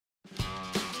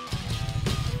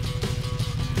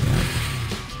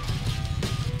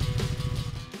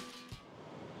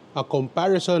a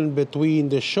comparison between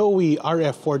the Shoei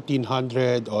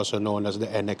RF1400, also known as the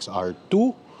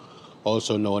NXR2,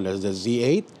 also known as the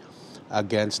Z8,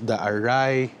 against the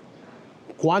Arai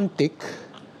Quantic,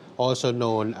 also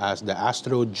known as the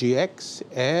Astro GX,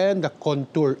 and the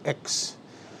Contour X.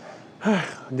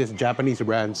 These Japanese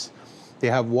brands, they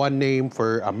have one name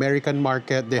for American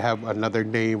market, they have another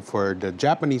name for the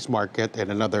Japanese market,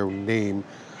 and another name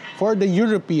for the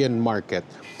European market.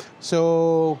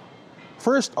 So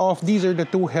first off, these are the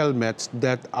two helmets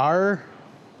that are...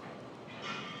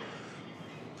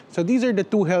 So these are the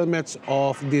two helmets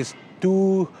of these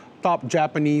two top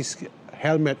Japanese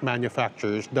helmet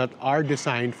manufacturers that are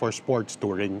designed for sports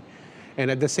touring.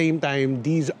 And at the same time,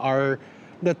 these are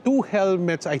the two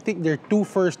helmets, I think they're two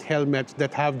first helmets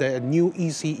that have the new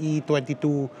ECE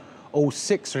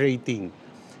 2206 rating.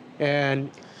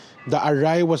 And the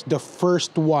Arai was the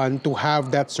first one to have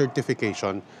that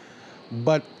certification.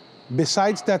 But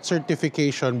besides that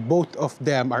certification, both of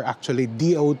them are actually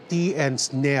DOT and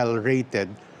SNEL rated.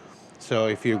 So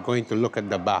if you're going to look at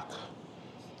the back,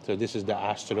 so this is the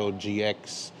Astro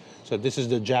GX. So this is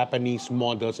the Japanese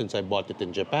model since I bought it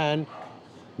in Japan.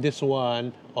 This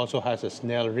one also has a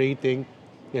SNEL rating.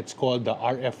 It's called the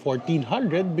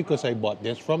RF1400 because I bought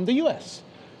this from the US.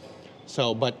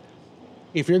 So, but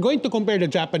if you're going to compare the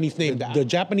Japanese name, the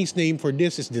Japanese name for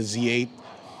this is the Z8.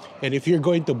 And if you're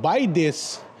going to buy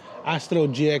this Astro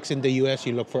GX in the US,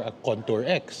 you look for a Contour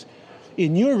X.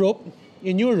 In Europe,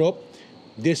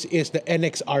 this is the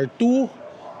NXR2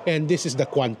 and this is the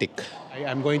Quantic.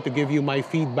 I'm going to give you my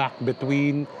feedback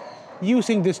between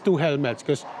using these two helmets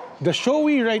because the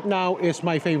Shoei right now is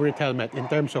my favorite helmet in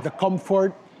terms of the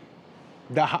comfort,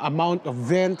 the amount of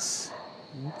vents.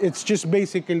 It's just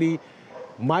basically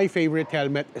my favorite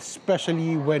helmet,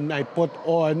 especially when I put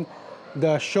on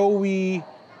the Shoei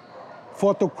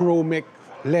photochromic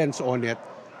lens on it.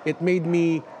 It made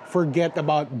me forget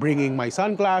about bringing my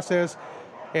sunglasses,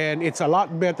 and it's a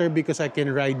lot better because I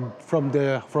can ride from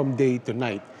day to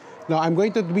night. Now I'm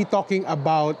going to be talking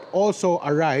about also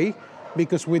Arai,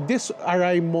 because with this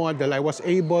Arai model, I was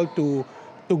able to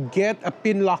get a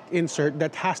pin lock insert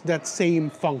that has that same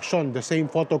function, the same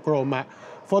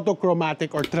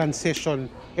photochromatic or transition.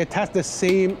 It has the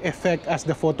same effect as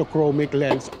the photochromic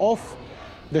lens of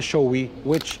the Shoei,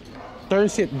 which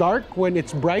turns it dark when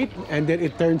it's bright and then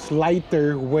it turns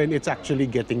lighter when it's actually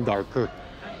getting darker.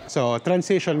 So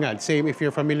transition nga, same if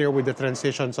you're familiar with the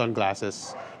transition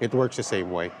sunglasses, it works the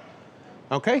same way.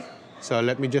 Okay, so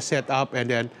let me just set up and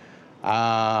then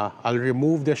I'll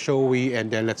remove the Shoei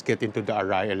and then let's get into the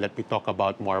Arai and let me talk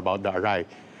more about the Arai.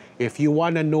 If you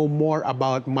want to know more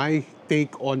about my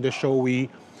take on the Shoei,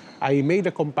 I made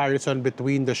a comparison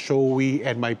between the Shoei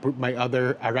and my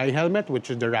other Arai helmet, which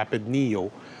is the Rapid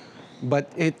Neo. But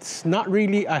it's not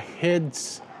really a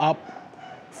heads-up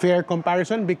fair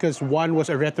comparison because one was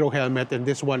a retro helmet and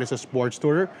this one is a sports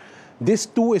tourer. This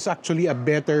too is actually a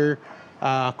better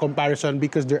comparison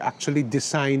because they're actually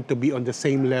designed to be on the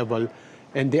same level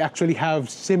and they actually have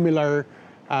similar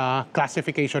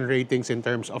classification ratings in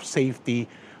terms of safety,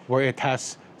 where it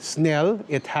has SNEL,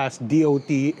 it has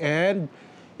DOT, and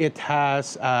it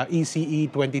has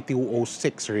ECE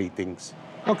 2206 ratings.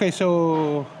 Okay,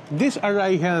 so this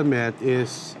Arai helmet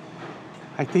is,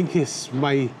 I think, is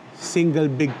my single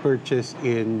big purchase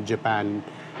in Japan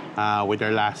with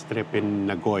our last trip in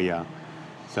Nagoya.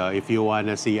 So if you want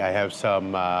to see, I have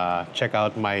some, check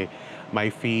out my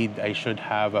feed. I should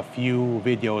have a few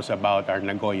videos about our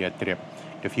Nagoya trip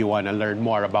if you want to learn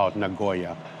more about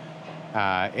Nagoya.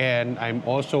 And I'm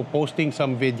also posting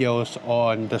some videos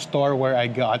on the store where I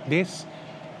got this.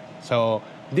 So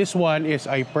this one is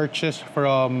I purchased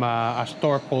from a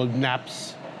store called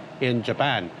Naps in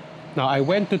Japan. Now, I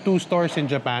went to two stores in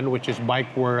Japan, which is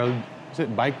Bike World. Is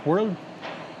it Bike World?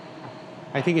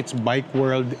 I think it's Bike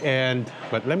World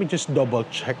but let me just double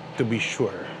check to be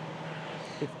sure.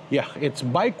 Yeah, it's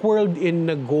Bike World in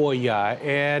Nagoya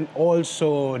and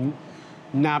also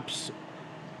Naps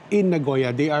in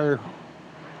Nagoya. They are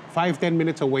 5-10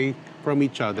 minutes away from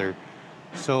each other.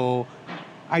 So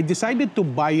I decided to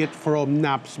buy it from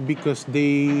Naps because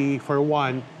they, for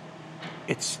one,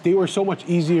 they were so much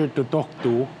easier to talk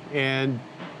to, and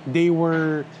they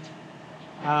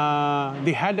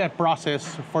had a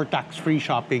process for tax-free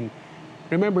shopping.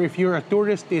 Remember, if you're a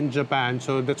tourist in Japan,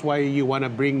 so that's why you want to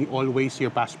bring always your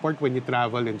passport when you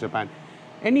travel in Japan.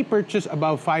 Any purchase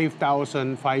above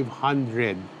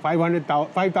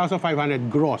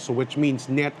 5,500 gross, which means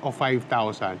net of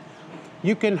 5,000,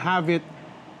 you can have it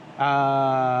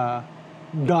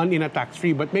done in a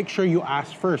tax-free, but make sure you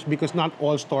ask first because not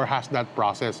all store has that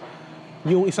process.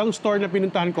 yung isang store na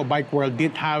pinuntahan ko, Bike World,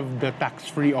 did have the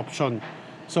tax-free option.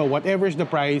 So whatever is the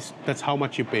price, that's how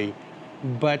much you pay.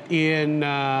 But in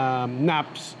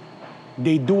NAPS,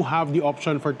 they do have the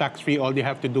option for tax-free. All you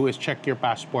have to do is check your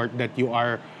passport that you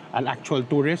are an actual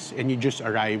tourist and you just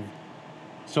arrived.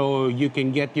 So you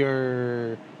can get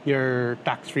your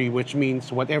tax-free, which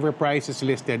means whatever price is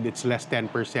listed, it's less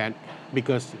 10%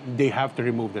 because they have to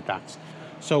remove the tax.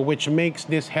 So which makes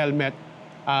this helmet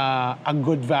a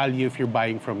good value if you're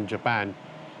buying from Japan,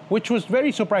 which was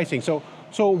very surprising. So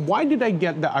why did I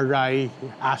get the Arai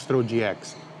Astro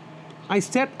GX? I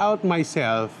set out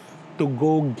myself to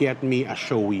go get me a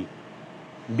Shoei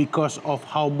because of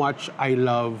how much I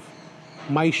love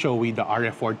my Shoei, the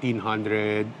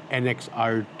RF1400,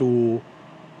 NXR2,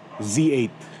 Z8.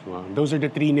 Well, those are the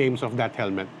three names of that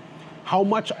helmet. How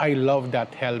much I love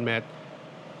that helmet.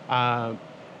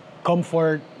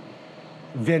 Comfort,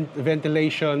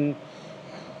 ventilation.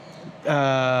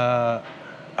 I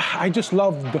just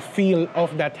love the feel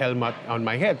of that helmet on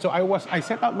my head. So I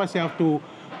set out myself to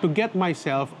get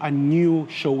myself a new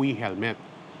Shoei helmet.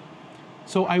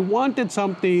 So I wanted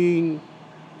something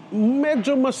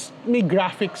medyo mas may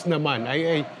graphics naman.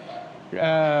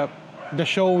 The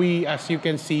Shoei, as you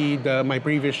can see, my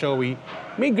previous Shoei,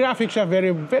 may graphics siya,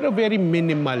 very, very, very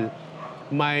minimal.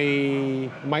 My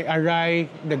Arai,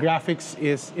 the graphics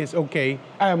is okay.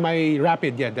 My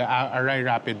Rapid, yeah, the Arai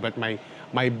Rapid, but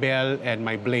my bell and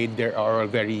my blade there are all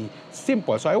very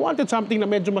simple. So I wanted something na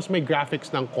medyo mas may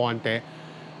graphics ng konti.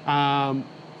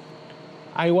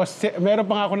 Meron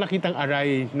pa nga ako nakitang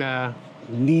Arai na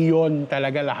neon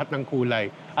talaga, lahat ng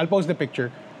kulay. I'll post the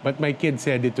picture, but my kid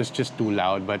said it was just too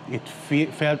loud. But it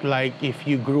felt like if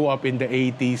you grew up in the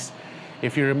 80s,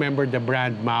 if you remember the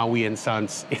brand Maui and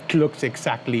Sons, it looks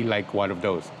exactly like one of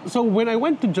those. So when I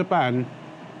went to Japan,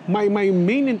 my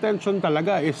main intention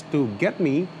talaga is to get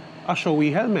me a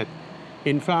Shoei helmet.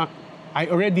 In fact, I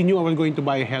already knew I was going to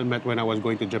buy a helmet when I was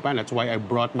going to Japan. That's why I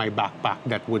brought my backpack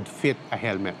that would fit a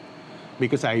helmet.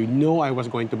 Because I know I was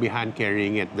going to be hand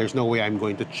carrying it. There's no way I'm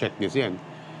going to check this in.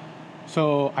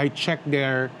 So I checked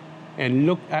there and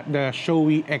looked at the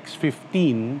Shoei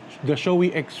X15. The Shoei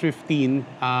X15,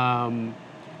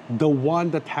 the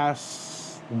one that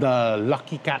has the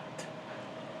lucky cat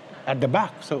at the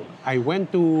back. So I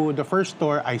went to the first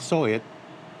store, I saw it,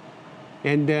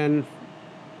 and then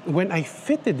when I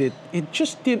fitted it, it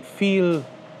just didn't feel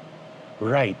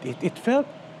right. It felt,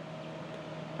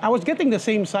 I was getting the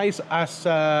same size as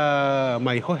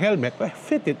my helmet, but I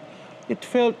fit it. It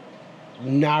felt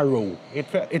narrow.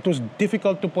 It was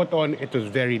difficult to put on. It was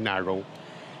very narrow.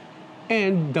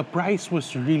 And the price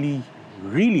was really,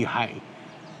 really high.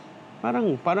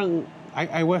 Parang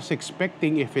I was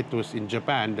expecting if it was in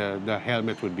Japan, the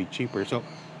helmet would be cheaper. So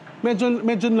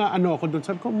medyo na ano ako doon.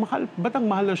 Sabi ko, ba't ang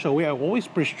mahal na Shoei? I always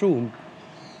presumed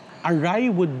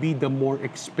Arai would be the more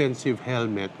expensive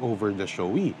helmet over the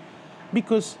Shoei.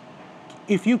 Because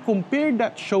if you compare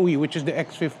that Shoei, which is the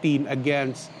X15,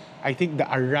 against, I think, the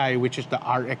Arai, which is the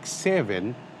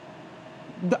RX7,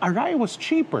 the Arai was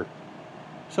cheaper.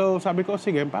 So sabi ko,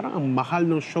 sige, parang ang mahal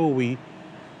ng Shoei,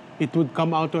 it would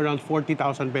come out to around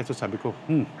 40,000 pesos. Sabi ko,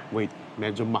 wait,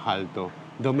 medyo mahal to.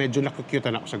 Though medyo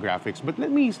nakukyutan ako sa graphics. But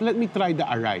let me try the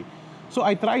Arai. So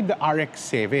I tried the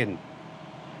RX7.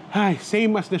 Ay,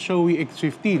 same as the Shoei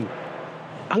X15.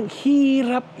 Ang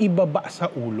hirap ibaba sa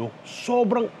ulo.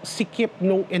 Sobrang sikip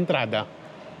nung entrada.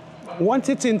 Once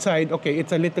it's inside, okay,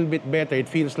 it's a little bit better. It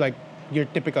feels like your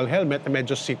typical helmet,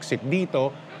 medyo siksik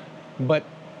dito. But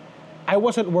I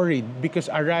wasn't worried because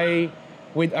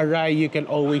with Arai, you can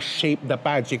always shape the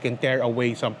pads. You can tear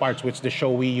away some parts, which the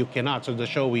Shoei, you cannot. So the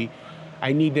Shoei,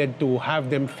 I needed to have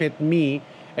them fit me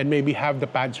and maybe have the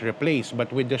pads replaced.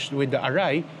 But with the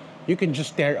Arai, you can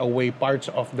just tear away parts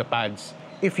of the pads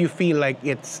if you feel like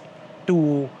it's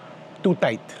too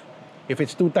tight. If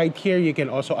it's too tight here, you can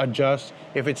also adjust.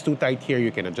 If it's too tight here,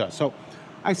 you can adjust. So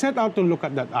I set out to look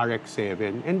at that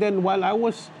RX7. And then while I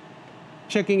was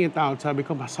checking it out, sabi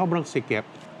ko, sobrang sikip.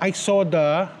 I saw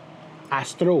the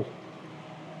Astro.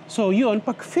 So yun,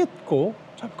 pag fit ko,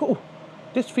 sabi ko,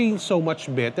 this feels so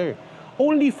much better.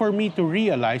 Only for me to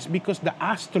realize, because the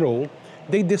Astro,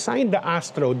 they designed the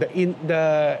Astro,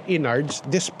 the innards,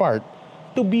 this part,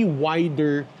 to be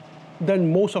wider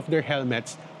than most of their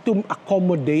helmets to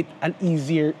accommodate an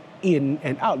easier in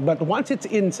and out. But once it's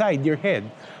inside your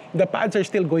head, the pads are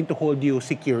still going to hold you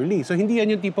securely. So hindi yan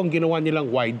yung tipong ginawa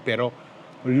nilang wide pero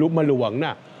maluwang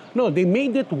na. No, they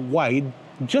made it wide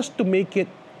just to make it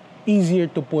easier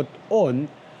to put on,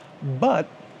 but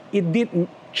it didn't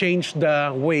change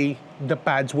the way the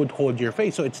pads would hold your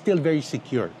face. So it's still very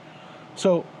secure.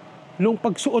 So nung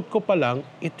pagsuot ko pa lang,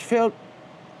 it felt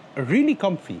really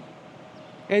comfy.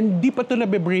 And di pa ito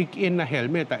nabe-break in na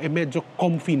helmet. Medyo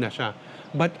comfy na siya.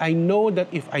 But I know that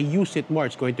if I use it more,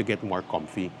 it's going to get more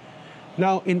comfy.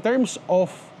 Now, in terms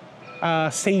of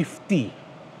safety,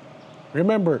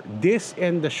 remember, this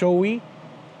and the Shoei,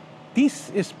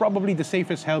 this is probably the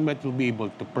safest helmet you'll be able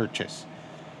to purchase.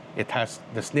 It has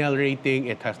the Snell rating,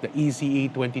 it has the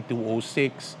ECE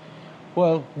 2206.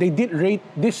 Well, they did rate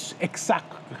this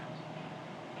exact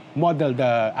model,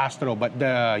 the Astro, but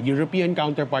the European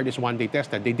counterpart is one they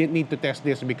tested. They didn't need to test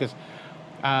this because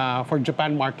for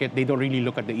Japan market, they don't really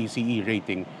look at the ECE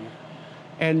rating.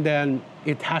 And then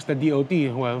it has the DOT.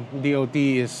 Well, DOT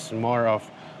is more of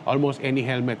almost any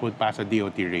helmet would pass a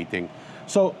DOT rating.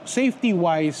 So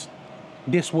safety-wise,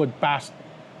 this would pass.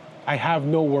 I have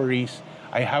no worries.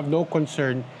 I have no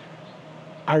concern.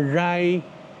 Arai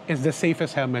is the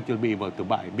safest helmet you'll be able to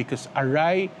buy because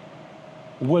Arai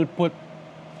will put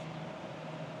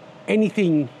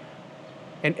anything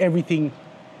and everything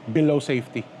below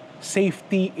safety.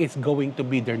 Safety is going to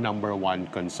be their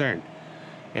 #1 concern.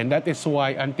 And that is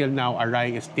why until now,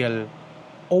 Arai is still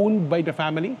owned by the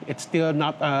family. It's still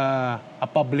not a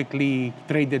publicly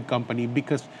traded company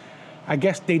because I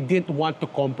guess they didn't want to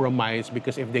compromise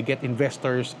because if they get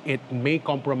investors, it may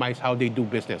compromise how they do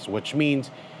business, which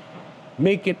means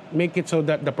make it so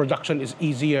that the production is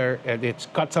easier and it's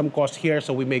cut some costs here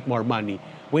so we make more money.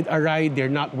 With Arai, they're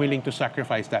not willing to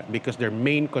sacrifice that because their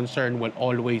main concern will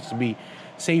always be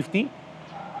safety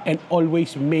and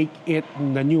always make it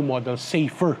the new model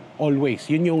safer, always.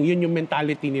 Yun yung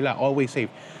mentality nila, always safe.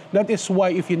 That is why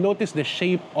if you notice the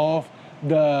shape of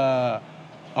the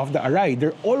Arai,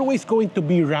 they're always going to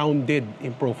be rounded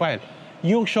in profile.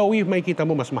 Yung Shoei, makikita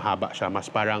mo mas mahaba siya, mas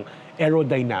parang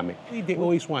aerodynamic. They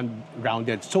always want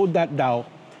rounded so that daw,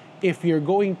 if you're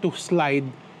going to slide,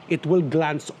 it will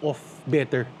glance off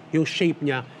better, yung shape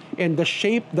niya. And the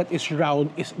shape that is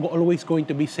round is always going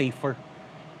to be safer.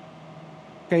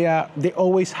 Kaya they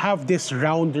always have this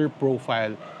rounder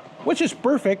profile, which is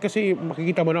perfect kasi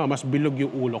makikita mo na, mas bilog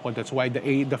yung ulo ko. That's why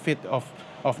the fit of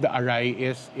the Arai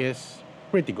is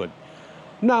pretty good.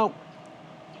 Now,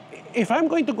 if I'm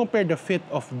going to compare the fit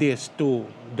of this to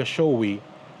the Shoei,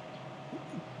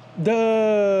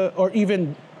 or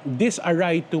even this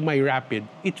Arai to my Rapid,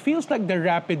 it feels like the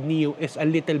Rapid Neo is a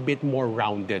little bit more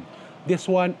rounded.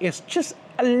 This one is just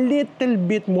a little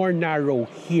bit more narrow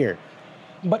here.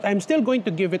 But I'm still going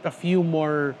to give it a few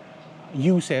more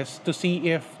uses to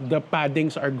see if the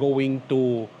paddings are going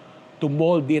to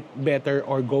mold it better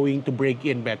or going to break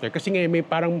in better. Kasi ngayon may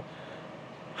parang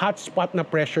hot spot na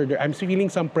pressure there. I'm feeling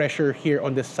some pressure here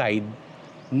on the side.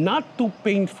 Not too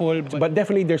painful, but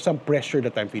definitely there's some pressure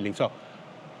that I'm feeling. So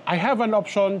I have an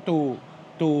option to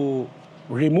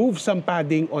remove some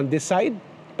padding on this side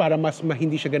para mas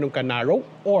hindi siya ganun ka-narrow.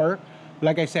 Or,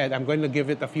 like I said, I'm going to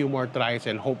give it a few more tries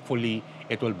and hopefully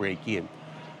it will break in.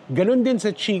 Ganun din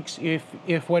sa cheeks, if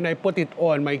when I put it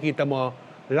on, makikita mo,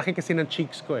 laki kasi ng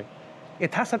cheeks ko eh.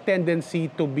 It has a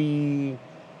tendency to be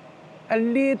a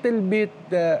little bit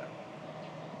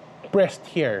pressed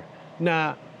here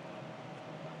na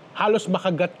halos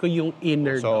makagat ko yung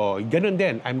inner. So, ganun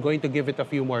din. I'm going to give it a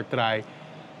few more try.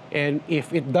 And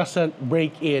if it doesn't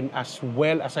break in as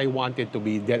well as I want it to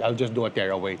be, then I'll just do a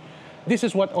tearaway. This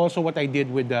is what I did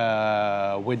with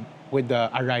the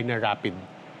Arai na Rapid.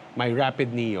 My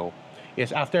Rapid Neo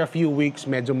is after a few weeks,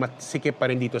 medyo masikip pa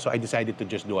rin dito, so I decided to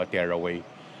just do a tearaway.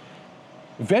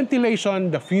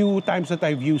 Ventilation, the few times that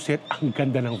I've used it, ang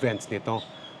ganda ng vents nito.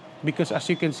 Because as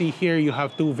you can see here, you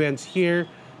have two vents here.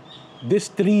 This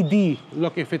 3D,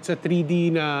 look, if it's a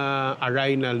 3D na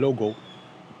Arai na logo,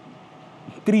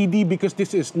 3D because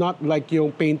this is not like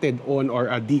yung painted on or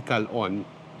a decal on.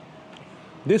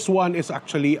 This one is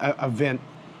actually a vent.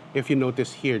 If you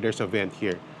notice here, there's a vent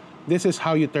here. This is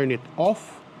how you turn it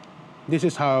off. This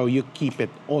is how you keep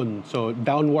it on. So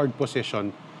downward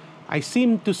position. I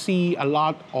seem to see a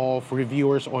lot of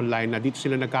reviewers online na dito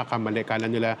sila nagkakamali. Kala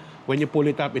nila, when you pull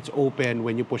it up, it's open.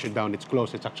 When you push it down, it's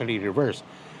closed. It's actually reversed.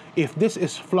 If this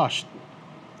is flushed,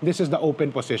 this is the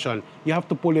open position. You have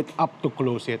to pull it up to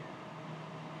close it.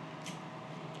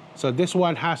 So this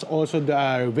one has also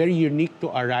the very unique to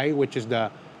Arai, which is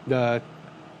the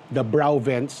brow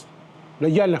vents.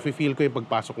 Yan, nafe-feel ko yung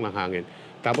pagpasok ng hangin.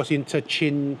 Tapos yung sa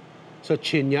chin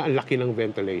niya, ang laki ng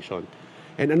ventilation.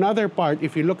 And another part,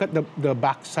 if you look at the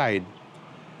back side,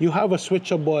 you have a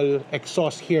switchable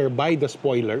exhaust here by the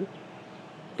spoiler.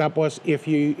 Tapos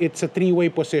it's a three-way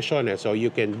position. So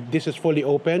this is fully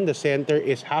open. The center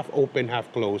is half open, half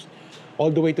closed. All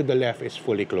the way to the left is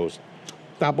fully closed.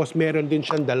 Tapos meron din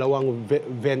siyang dalawang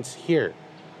vents here.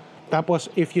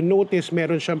 Tapos, if you notice,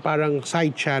 meron siyang parang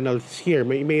side channels here.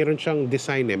 Mayroon siyang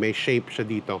design may shape siya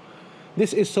dito.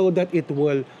 This is so that it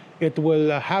will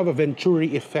have a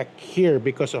Venturi effect here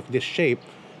because of this shape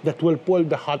that will pull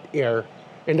the hot air,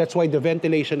 and that's why the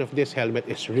ventilation of this helmet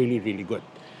is really, really good.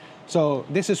 So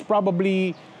this is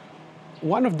probably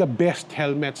one of the best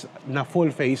helmets na full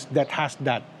face that has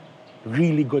that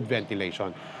really good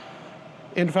ventilation.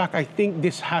 In fact, I think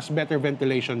this has better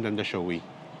ventilation than the Shoei.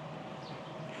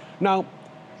 Now,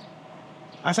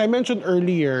 as I mentioned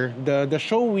earlier, the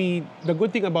Shoei, the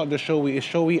good thing about the Shoei is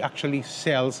Shoei actually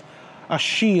sells a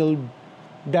shield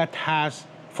that has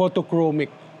photochromic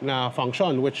na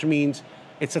function, which means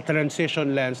it's a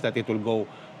transition lens that it will go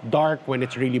dark when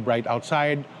it's really bright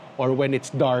outside, or when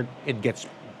it's dark, it gets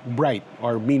bright,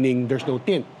 or meaning there's no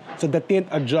tint. So the tint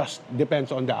adjusts,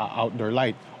 depends on the outdoor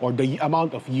light or the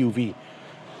amount of UV.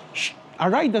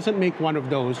 Arai doesn't make one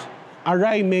of those.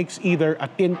 Arai makes either a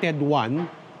tinted one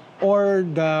or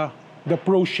the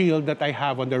Pro Shield that I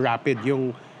have on the Rapid,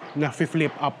 yung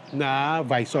na-flip up na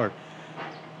visor.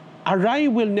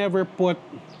 Arai will never put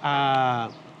a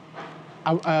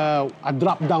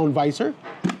drop-down visor.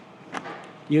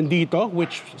 Yun dito,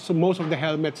 which most of the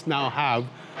helmets now have,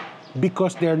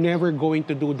 because they're never going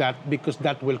to do that because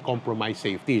that will compromise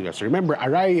safety. Just remember,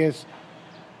 Arai is,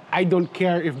 I don't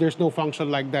care if there's no function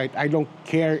like that. I don't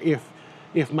care if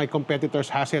my competitors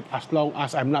has it, as long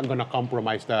as I'm not gonna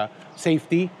compromise the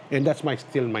safety, and that's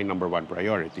still my #1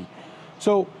 priority.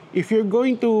 So if you're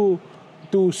going to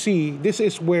see, this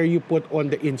is where you put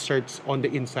on the inserts on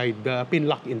the inside, the pin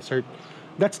lock insert.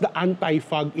 That's the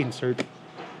anti-fog insert.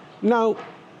 Now,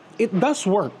 it does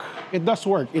work. It does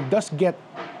work. It does get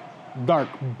dark,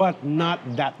 but not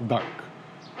that dark.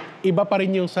 Iba pa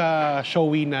rin yung sa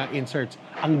Shoei na inserts.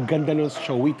 Ang ganda ng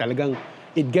Shoei, talagang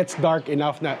it gets dark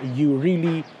enough na you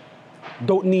really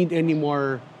don't need any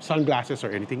more sunglasses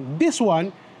or anything. This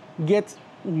one gets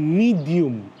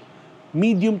medium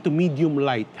to medium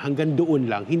light, hanggang doon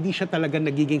lang. Hindi siya talaga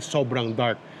nagiging sobrang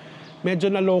dark.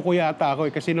 Medyo naloko yata ako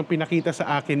kasi nung pinakita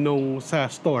sa akin nung sa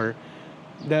store,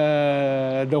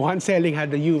 the one selling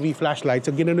had the UV flashlight,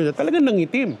 so ginano niya, talagang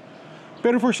nangitim.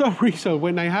 Pero for some reason,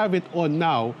 when I have it on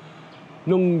now,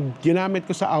 nung ginamit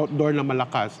ko sa outdoor na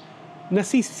malakas,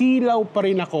 nasisilaw pa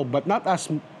rin ako, but not as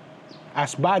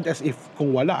bad as if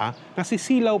kung wala,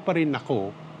 nasisilaw pa rin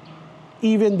ako,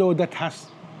 even though that has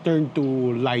turned to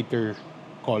lighter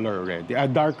color already,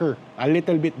 darker, a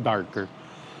little bit darker.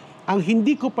 Ang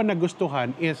hindi ko pa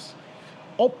nagustuhan is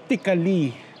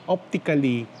optically,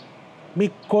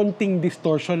 may konting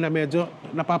distortion na medyo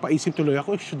napapaisip tuloy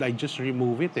ako, should I just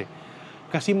remove it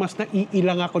Kasi mas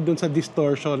naiilang ako dun sa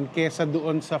distortion kesa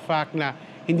doon sa fact na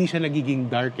hindi siya nagiging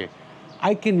dark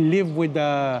I can live with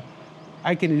the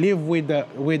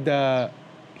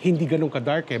hindi ganun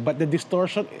ka-dark but the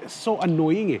distortion is so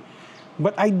annoying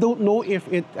But I don't know if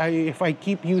I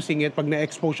keep using it, pag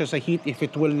na-expose siya sa heat, if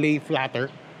it will lay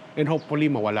flatter and hopefully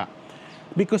mawala.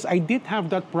 Because I did have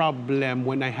that problem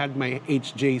when I had my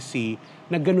HJC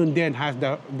na ganun din, has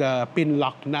the pin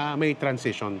lock na may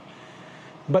transition.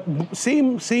 But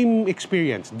same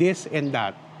experience, this and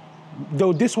that.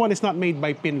 Though this one is not made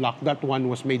by Pinlock, that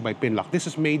one was made by Pinlock. This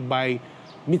is made by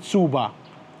Mitsuba,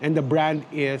 and the brand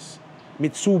is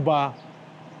Mitsuba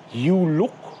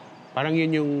U-Look. Parang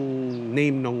yun yung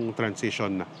name ng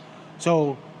transition na.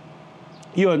 So,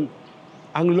 yun,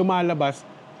 ang lumalabas,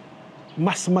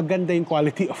 mas maganda yung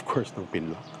quality, of course, ng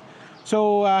Pinlock.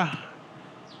 So,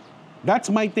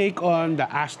 that's my take on the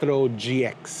Astro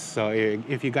GX. So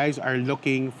if you guys are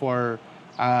looking for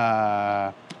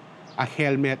a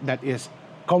helmet that is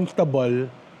comfortable,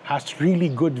 has really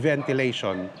good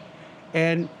ventilation,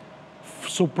 and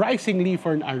surprisingly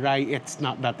for an Arai, it's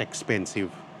not that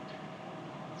expensive.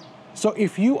 So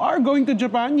if you are going to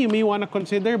Japan, you may want to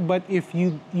consider, but if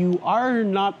you are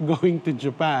not going to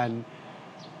Japan,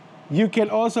 you can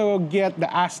also get the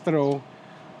Astro.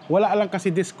 Wala lang kasi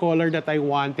this color that I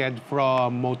wanted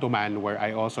from Motoman, where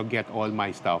I also get all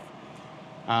my stuff.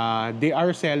 They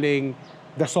are selling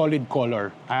the solid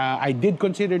color. I did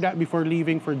consider that before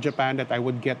leaving for Japan that I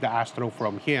would get the Astro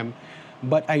from him,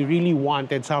 but I really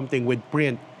wanted something with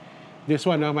print. This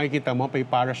one, makikita mo,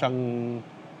 para siyang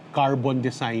carbon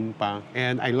design pa.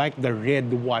 And I like the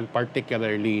red one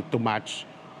particularly to match,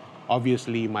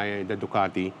 obviously, the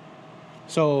Ducati.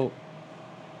 So,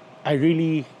 I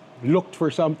really looked for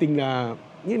something na,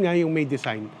 yun nga, yung may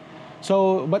design.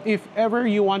 So, but if ever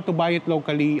you want to buy it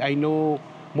locally, I know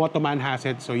Motoman has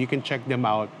it, so you can check them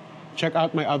out. Check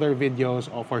out my other videos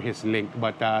for his link.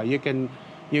 But you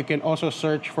can also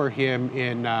search for him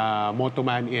in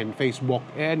Motoman in Facebook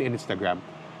and in Instagram.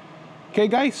 Okay,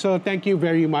 guys, so thank you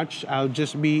very much. I'll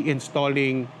just be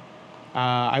installing,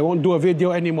 I won't do a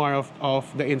video anymore of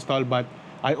the install, but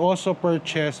I also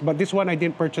purchased, but this one I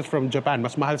didn't purchase from Japan.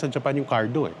 Mas mahal sa Japan yung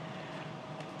cardo eh.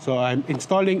 So I'm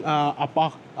installing a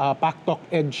Pactok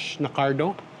Edge na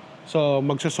cardo. So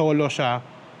magsosolo siya.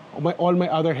 All my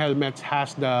other helmets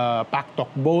has the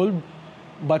Pactok Bold.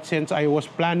 But since I was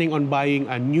planning on buying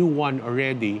a new one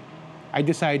already, I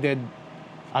decided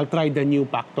I'll try the new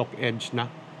Pactok Edge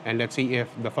na. And let's see if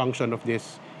the function of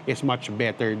this is much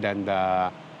better than the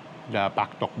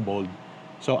Pactok Bold.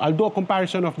 So I'll do a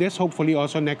comparison of this, hopefully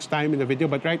also next time in the video.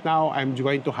 But right now, I'm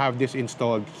going to have this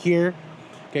installed here.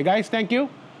 Okay, guys, thank you.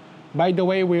 By the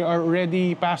way, we are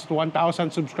already past 1,000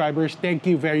 subscribers. Thank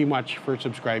you very much for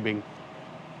subscribing.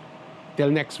 Till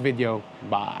next video,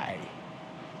 bye.